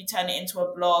stage, maybe turn it into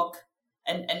a blog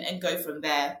and go from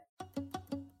there.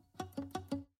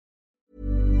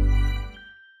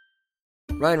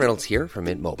 Ryan Reynolds here from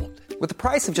Mint Mobile. With the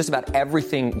price of just about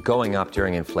everything going up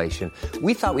during inflation,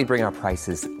 we thought we'd bring our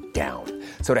prices down.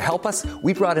 So to help us,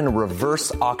 we brought in a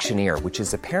reverse auctioneer, which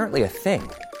is apparently a thing.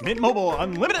 Mint Mobile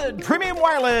Unlimited Premium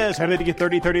Wireless. How to get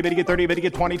 30, 30, bit to get 30, bit to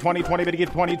get 20, 20, 20, bit to get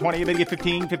 20, 20, bit to get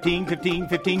 15, 15, 15,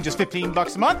 15, just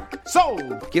 $15 a month?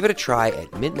 Sold! Give it a try at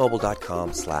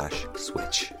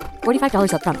mintmobile.com/switch.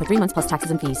 $45 up front for 3 months plus taxes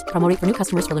and fees. Promo rate for new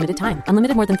customers for limited time.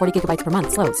 Unlimited more than 40 gigabytes per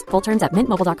month. Slows full terms at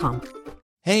mintmobile.com.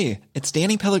 Hey, it's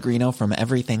Danny Pellegrino from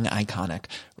Everything Iconic.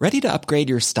 Ready to upgrade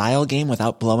your style game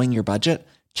without blowing your budget?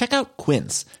 Check out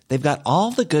Quince. They've got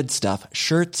all the good stuff,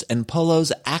 shirts and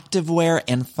polos, activewear,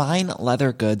 and fine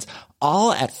leather goods,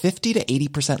 all at 50 to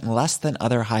 80% less than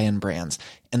other high-end brands.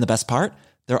 And the best part?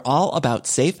 They're all about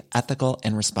safe, ethical,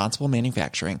 and responsible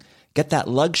manufacturing. Get that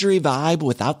luxury vibe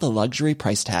without the luxury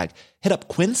price tag. Hit up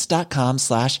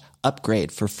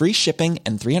quince.com/upgrade for free shipping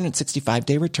and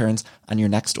 365-day returns on your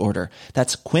next order.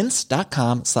 That's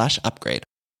quince.com/upgrade.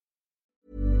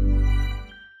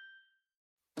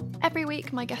 Every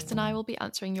week, my guest and I will be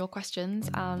answering your questions,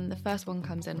 and the first one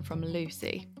comes in from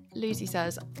Lucy. Lucy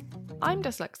says, I'm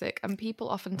dyslexic, and people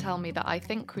often tell me that I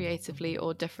think creatively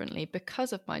or differently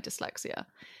because of my dyslexia.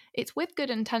 It's with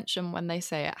good intention when they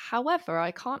say it. However,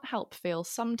 I can't help feel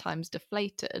sometimes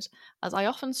deflated, as I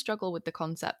often struggle with the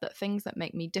concept that things that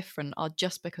make me different are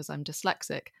just because I'm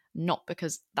dyslexic, not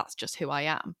because that's just who I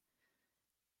am.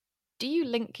 Do you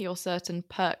link your certain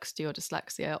perks to your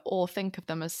dyslexia or think of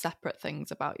them as separate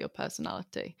things about your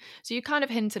personality? So you kind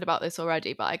of hinted about this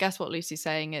already, but I guess what Lucy's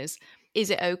saying is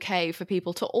it okay for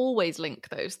people to always link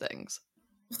those things?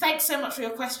 Thanks so much for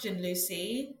your question,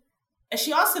 Lucy.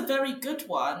 She asked a very good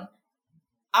one.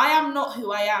 I am not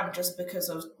who I am just because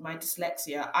of my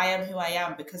dyslexia. I am who I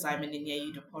am because I'm an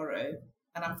Aninye Udaporo,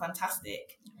 and I'm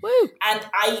fantastic. Woo! And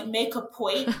I make a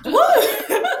point.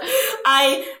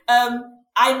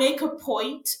 I make a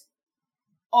point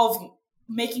of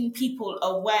making people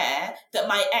aware that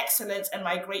my excellence and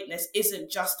my greatness isn't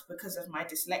just because of my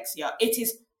dyslexia. It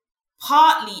is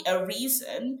partly a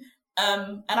reason,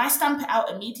 and I stamp it out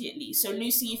immediately. So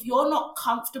Lucy, if you're not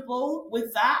comfortable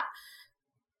with that,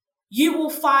 you will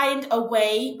find a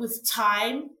way with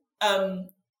time to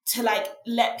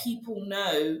let people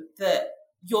know that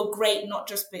you're great, not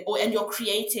just and you're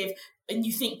creative and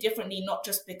you think differently, not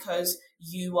just because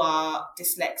you are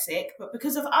dyslexic, but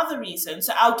because of other reasons.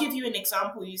 So I'll give you an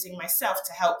example using myself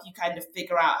to help you kind of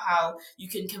figure out how you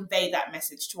can convey that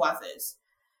message to others.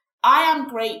 I am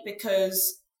great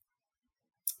because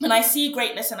when I see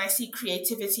greatness and I see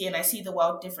creativity and I see the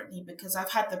world differently, because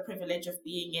I've had the privilege of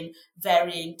being in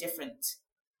varying different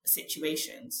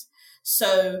situations.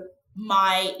 So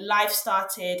my life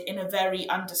started in a very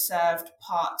underserved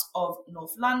part of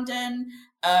North London.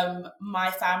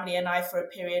 My family and I, for a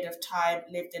period of time,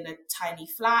 lived in a tiny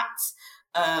flat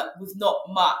with not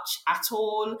much at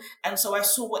all. And so I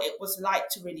saw what it was like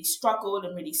to really struggle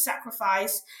and really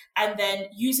sacrifice. And then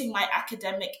using my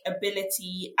academic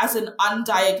ability as an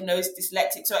undiagnosed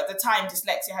dyslexic, so at the time,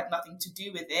 dyslexia had nothing to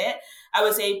do with it, I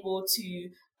was able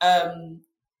to,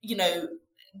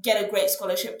 get a great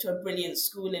scholarship to a brilliant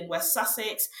school in West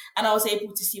Sussex, and I was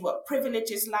able to see what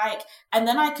privilege is like. And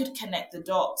then I could connect the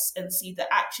dots and see that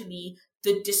actually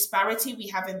the disparity we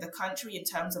have in the country in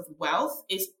terms of wealth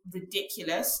is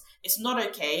ridiculous. It's not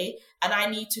okay. And I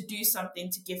need to do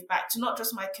something to give back to not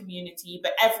just my community,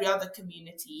 but every other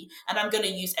community. And I'm going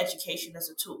to use education as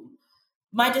a tool.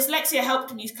 My dyslexia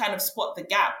helped me kind of spot the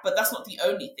gap, but that's not the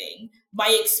only thing.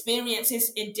 My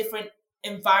experiences in different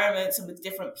environments and with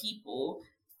different people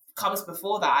comes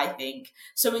before that, I think.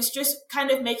 So it's just kind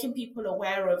of making people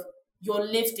aware of your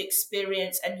lived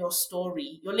experience and your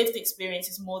story. Your lived experience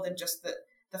is more than just the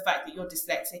fact that you're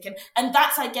dyslexic. And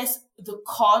that's, I guess, the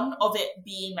con of it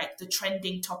being like the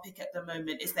trending topic at the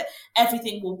moment, is that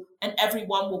everything will and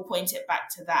everyone will point it back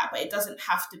to that, but it doesn't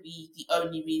have to be the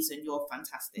only reason you're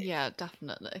fantastic. Yeah,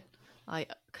 definitely. I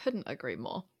couldn't agree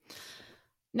more.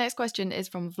 Next question is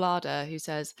from Vlada, who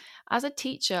says, as a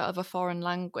teacher of a foreign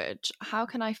language, how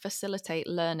can I facilitate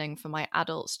learning for my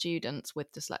adult students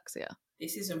with dyslexia?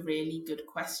 This is a really good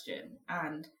question.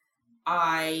 And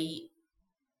I'm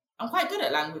quite good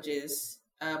at languages.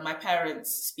 My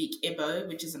parents speak Igbo,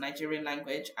 which is a Nigerian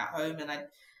language, at home, and I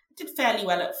did fairly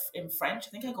well in French. I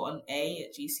think I got an A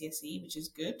at GCSE, which is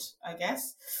good, I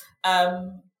guess.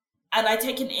 And I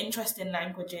take an interest in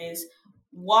languages.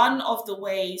 One of the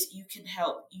ways you can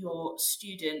help your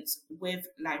students with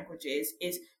languages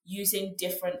is using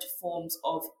different forms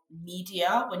of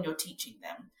media when you're teaching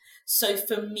them. So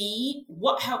for me,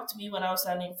 what helped me when I was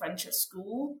learning French at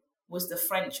school was the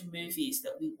French movies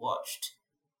that we watched.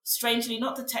 Strangely,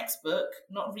 not the textbook,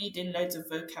 not reading loads of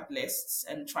vocab lists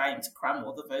and trying to cram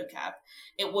all the vocab.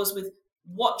 It was with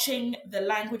watching the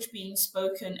language being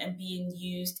spoken and being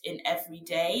used in every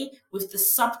day with the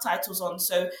subtitles on,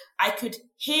 so I could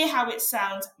hear how it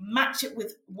sounds, match it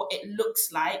with what it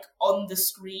looks like on the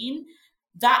screen.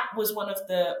 That was one of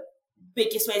the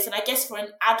biggest ways. And I guess for an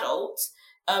adult,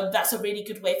 that's a really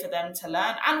good way for them to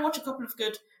learn and watch a couple of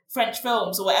good French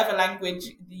films or whatever language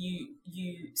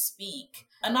you speak.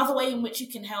 Another way in which you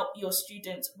can help your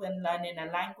students when learning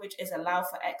a language is allow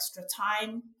for extra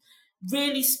time.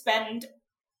 Really spend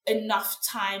enough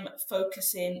time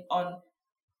focusing on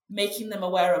making them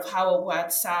aware of how a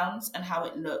word sounds and how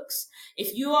it looks.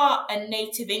 If you are a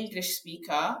native English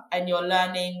speaker and you're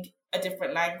learning a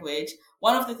different language,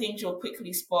 one of the things you'll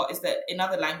quickly spot is that in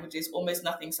other languages, almost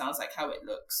nothing sounds like how it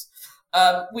looks,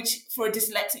 which for a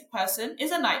dyslexic person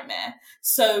is a nightmare.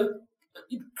 So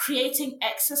creating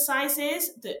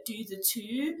exercises that do the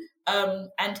two,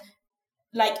 and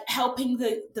like helping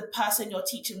the person you're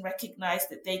teaching recognize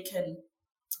that they can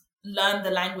learn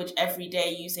the language every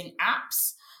day using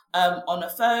apps on a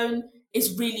phone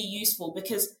is really useful,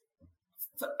 because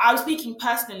I was speaking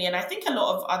personally, and I think a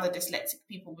lot of other dyslexic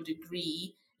people would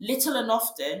agree, little and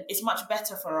often is much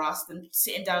better for us than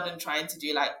sitting down and trying to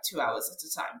do like 2 hours at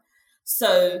a time.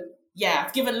 So yeah,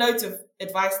 I've given loads of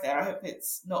advice there. I hope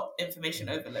it's not information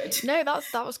overload. No,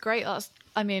 that was great.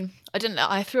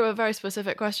 I threw a very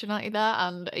specific question at you there,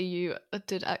 and you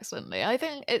did excellently. I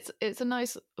think it's a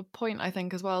nice point, I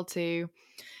think, as well, to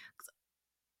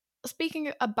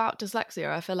speaking about dyslexia.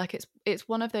 I feel like it's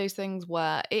one of those things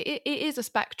where it is a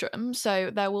spectrum.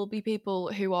 So there will be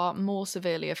people who are more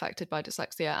severely affected by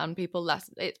dyslexia and people less.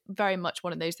 It's very much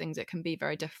one of those things. It can be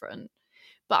very different.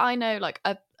 But I know, like,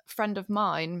 a friend of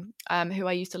mine who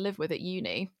I used to live with at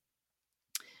uni,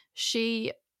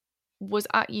 she was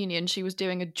at uni and she was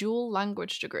doing a dual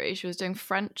language degree. She was doing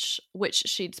French, which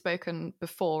she'd spoken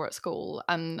before at school,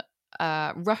 and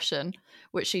Russian,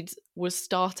 which she was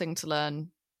starting to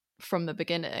learn from the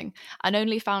beginning, and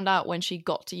only found out when she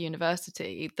got to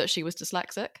university that she was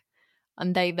dyslexic,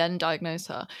 and they then diagnosed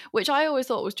her, which I always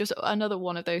thought was just another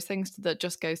one of those things that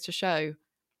just goes to show,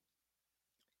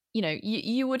 you know,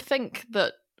 you would think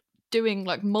that doing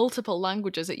like multiple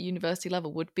languages at university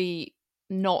level would be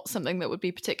not something that would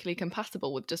be particularly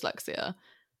compatible with dyslexia,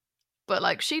 but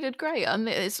like she did great. And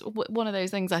it's one of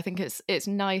those things I think it's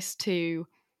nice to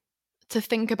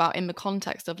think about in the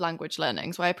context of language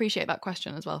learning. So I appreciate that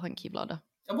question as well. Thank you, Vlada.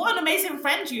 And what an amazing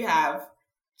friend you have.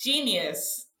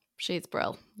 Genius. She's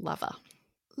brill. Love her.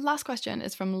 Last question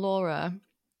is from Laura,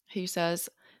 who says,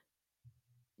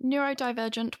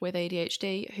 neurodivergent with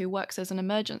ADHD who works as an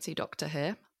emergency doctor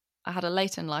here. I had a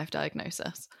late in life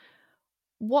diagnosis.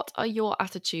 What are your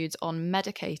attitudes on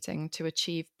medicating to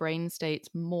achieve brain states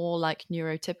more like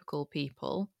neurotypical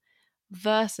people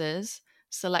versus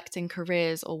selecting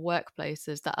careers or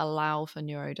workplaces that allow for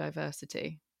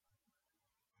neurodiversity?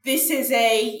 This is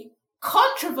a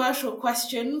controversial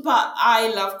question, but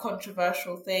I love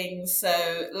controversial things,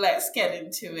 so let's get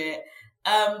into it.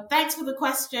 Thanks for the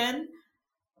question.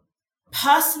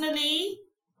 Personally,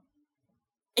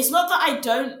 it's not that I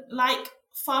don't like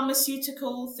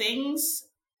pharmaceutical things,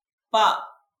 but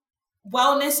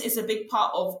wellness is a big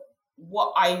part of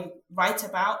what I write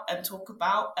about and talk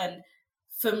about. And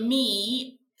for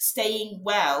me, staying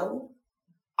well,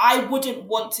 I wouldn't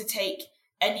want to take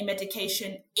any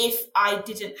medication if I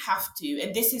didn't have to.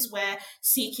 And this is where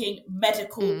seeking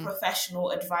medical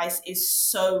professional advice is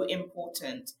so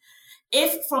important.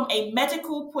 If from a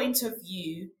medical point of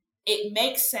view, it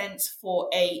makes sense for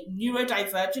a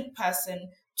neurodivergent person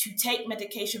to take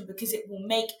medication because it will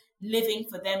make living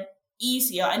for them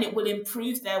easier and it will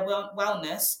improve their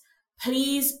wellness,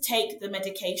 please take the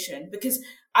medication. Because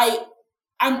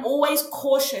I'm always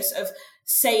cautious of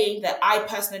saying that I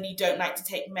personally don't like to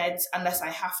take meds unless I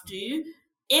have to.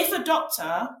 If a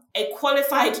doctor, a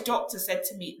qualified doctor, said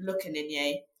to me, look,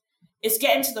 Aninye, it's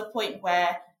getting to the point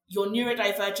where your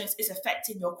neurodivergence is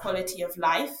affecting your quality of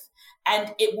life,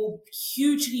 and it will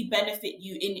hugely benefit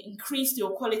you and increase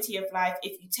your quality of life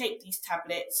if you take these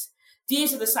tablets.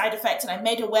 These are the side effects, and I'm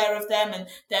made aware of them, and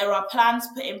there are plans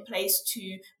put in place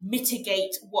to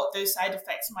mitigate what those side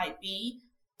effects might be,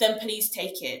 then please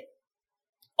take it.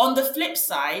 On the flip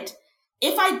side,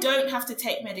 if I don't have to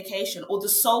take medication, or the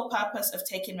sole purpose of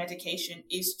taking medication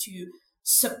is to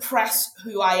suppress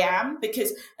who I am,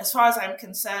 because as far as I'm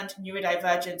concerned,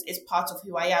 neurodivergence is part of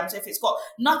who I am. So if it's got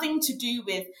nothing to do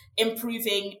with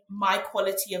improving my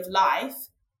quality of life,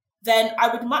 then I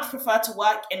would much prefer to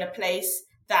work in a place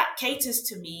that caters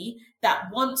to me,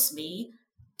 that wants me.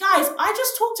 Guys, I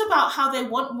just talked about how they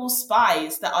want more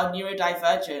spies that are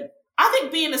neurodivergent. I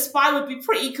think being a spy would be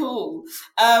pretty cool.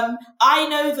 I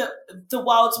know that the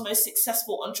world's most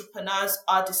successful entrepreneurs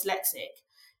are dyslexic.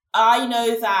 I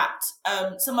know that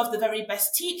some of the very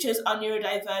best teachers are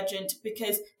neurodivergent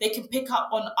because they can pick up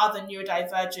on other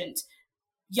neurodivergent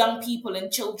young people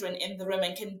and children in the room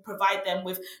and can provide them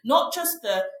with not just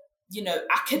the,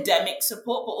 academic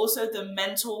support, but also the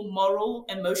mental, moral,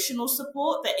 emotional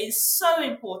support that is so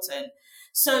important.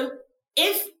 So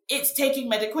if it's taking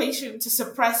medication to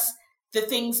suppress the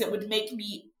things that would make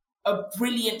me a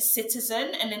brilliant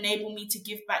citizen and enable me to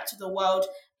give back to the world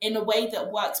in a way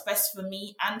that works best for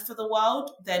me and for the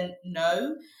world, then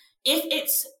no. If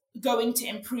it's going to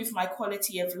improve my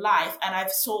quality of life and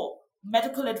I've sought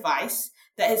medical advice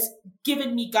that has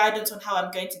given me guidance on how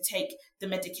I'm going to take the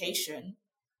medication,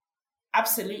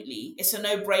 absolutely, it's a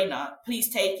no-brainer. Please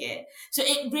take it. So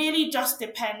it really just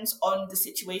depends on the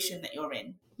situation that you're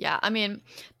in. Yeah, I mean,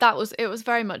 it was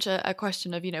very much a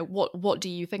question of, what do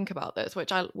you think about this,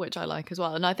 which I like as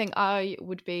well. And I think I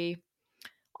would be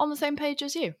on the same page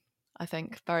as you, I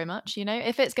think, very much.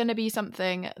 If it's going to be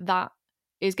something that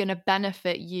is going to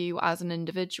benefit you as an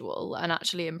individual and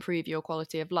actually improve your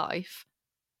quality of life,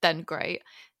 then great.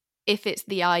 If it's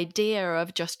the idea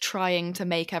of just trying to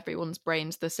make everyone's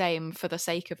brains the same for the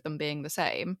sake of them being the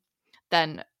same,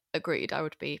 then agreed, I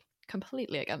would be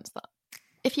completely against that.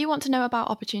 If you want to know about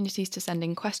opportunities to send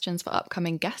in questions for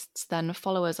upcoming guests, then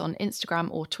follow us on Instagram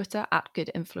or Twitter at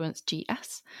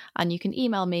goodinfluencegs, and you can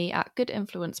email me at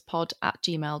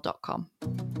goodinfluencepod@gmail.com.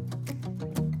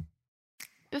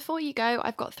 Before you go,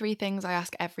 I've got 3 things I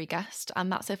ask every guest,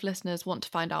 and that's if listeners want to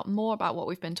find out more about what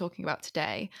we've been talking about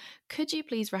today. Could you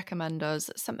please recommend us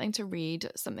something to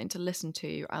read, something to listen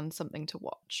to, and something to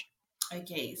watch?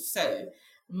 Okay, so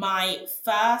my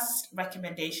first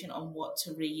recommendation on what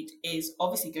to read is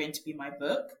obviously going to be my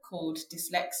book called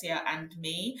Dyslexia and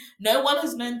Me. No one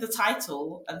has known the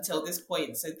title until this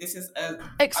point, so this is a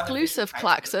exclusive,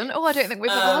 Claxon. Oh, I don't think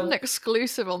we've ever had an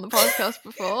exclusive on the podcast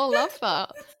before. Love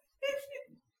that.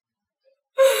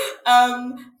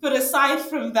 But aside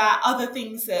from that, other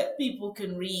things that people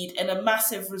can read, and a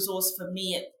massive resource for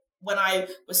me when I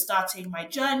was starting my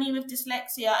journey with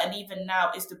dyslexia, and even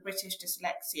now, is the British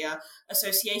Dyslexia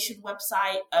Association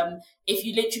website. If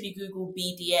you literally Google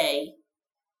BDA,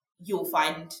 you'll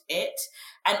find it.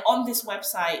 And on this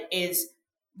website is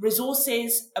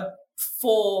resources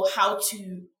for how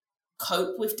to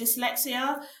cope with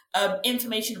dyslexia,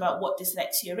 information about what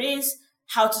dyslexia is,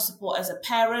 how to support as a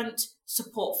parent,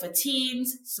 support for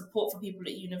teens, support for people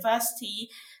at university.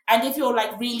 And if you're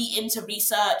really into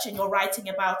research and you're writing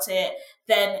about it,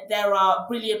 then there are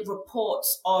brilliant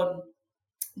reports on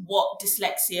what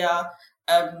dyslexia,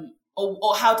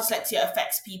 or how dyslexia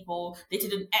affects people. They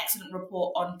did an excellent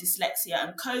report on dyslexia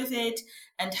and COVID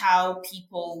and how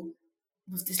people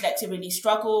with dyslexia really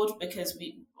struggled, because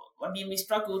we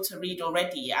struggled to read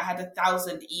already. I had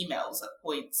 1,000 emails at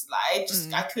points. I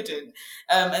couldn't.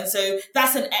 And so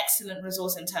that's an excellent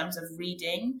resource in terms of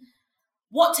reading.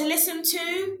 What to listen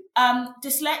to?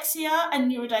 Dyslexia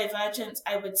and neurodivergence,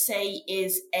 I would say,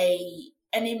 is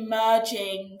an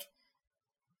emerging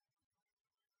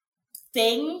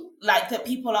thing, like that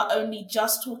people are only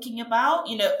just talking about.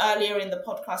 You know, earlier in the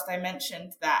podcast, I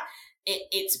mentioned that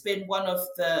it's been one of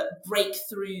the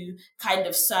breakthrough kind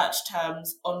of search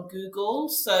terms on Google.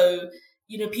 So,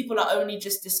 you know, people are only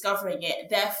just discovering it.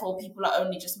 Therefore, people are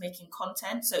only just making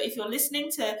content. So if you're listening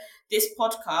to this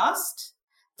podcast,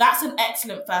 that's an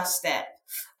excellent first step.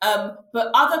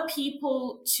 But other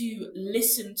people to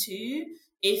listen to,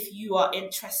 if you are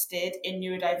interested in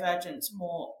neurodivergence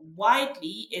more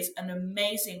widely, is an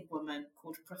amazing woman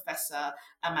called Professor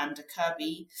Amanda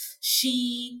Kirby.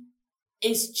 She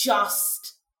is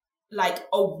just like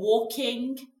a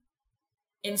walking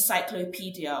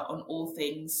encyclopedia on all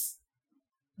things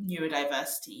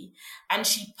neurodiversity. And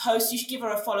she posts, you should give her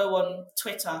a follow on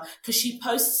Twitter, because she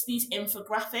posts these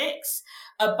infographics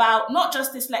about not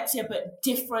just dyslexia, but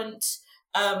different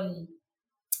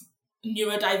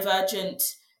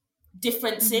neurodivergent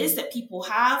differences that people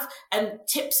have, and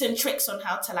tips and tricks on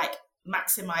how to like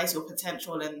maximize your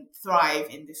potential and thrive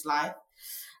in this life.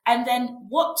 And then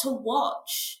what to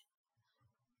watch.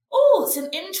 Oh, it's an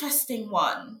interesting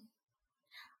one.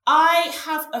 I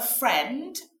have a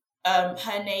friend,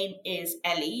 her name is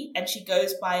Ellie, and she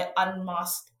goes by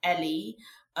Unmasked Ellie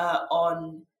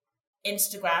on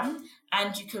Instagram,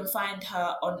 and you can find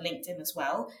her on LinkedIn as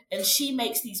well. And she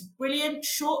makes these brilliant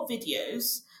short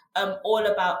videos all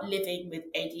about living with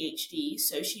ADHD.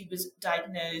 So she was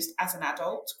diagnosed as an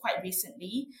adult quite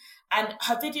recently, and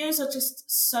her videos are just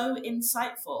so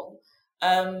insightful.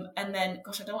 And then,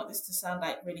 gosh, I don't want this to sound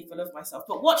like really full of myself,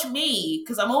 but watch me,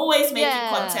 because I'm always making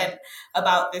content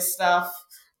about this stuff.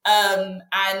 And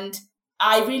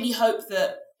I really hope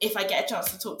that if I get a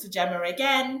chance to talk to Gemma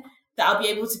again, that I'll be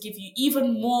able to give you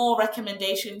even more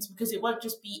recommendations, because it won't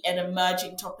just be an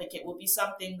emerging topic. It will be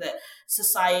something that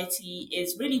society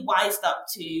is really wised up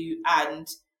to, and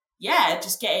yeah,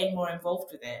 just getting more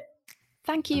involved with it.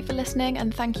 Thank you for listening,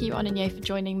 and thank you, Onenye, for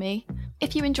joining me.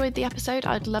 If you enjoyed the episode,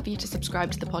 I'd love you to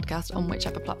subscribe to the podcast on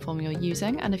whichever platform you're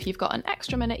using, and if you've got an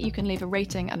extra minute, you can leave a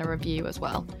rating and a review as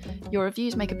well. Your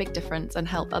reviews make a big difference and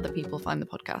help other people find the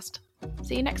podcast.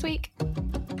 See you next week.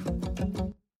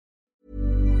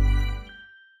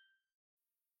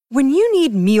 When you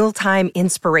need mealtime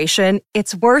inspiration,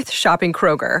 it's worth shopping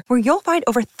Kroger, where you'll find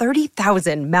over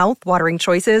 30,000 mouth-watering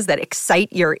choices that excite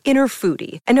your inner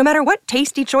foodie. And no matter what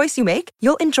tasty choice you make,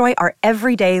 you'll enjoy our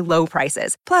everyday low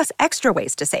prices, plus extra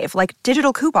ways to save, like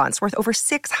digital coupons worth over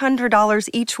 $600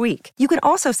 each week. You can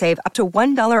also save up to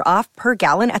 $1 off per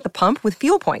gallon at the pump with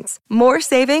fuel points. More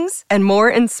savings and more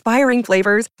inspiring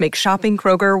flavors make shopping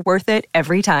Kroger worth it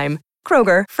every time.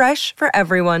 Kroger, fresh for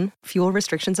everyone. Fuel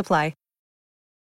restrictions apply.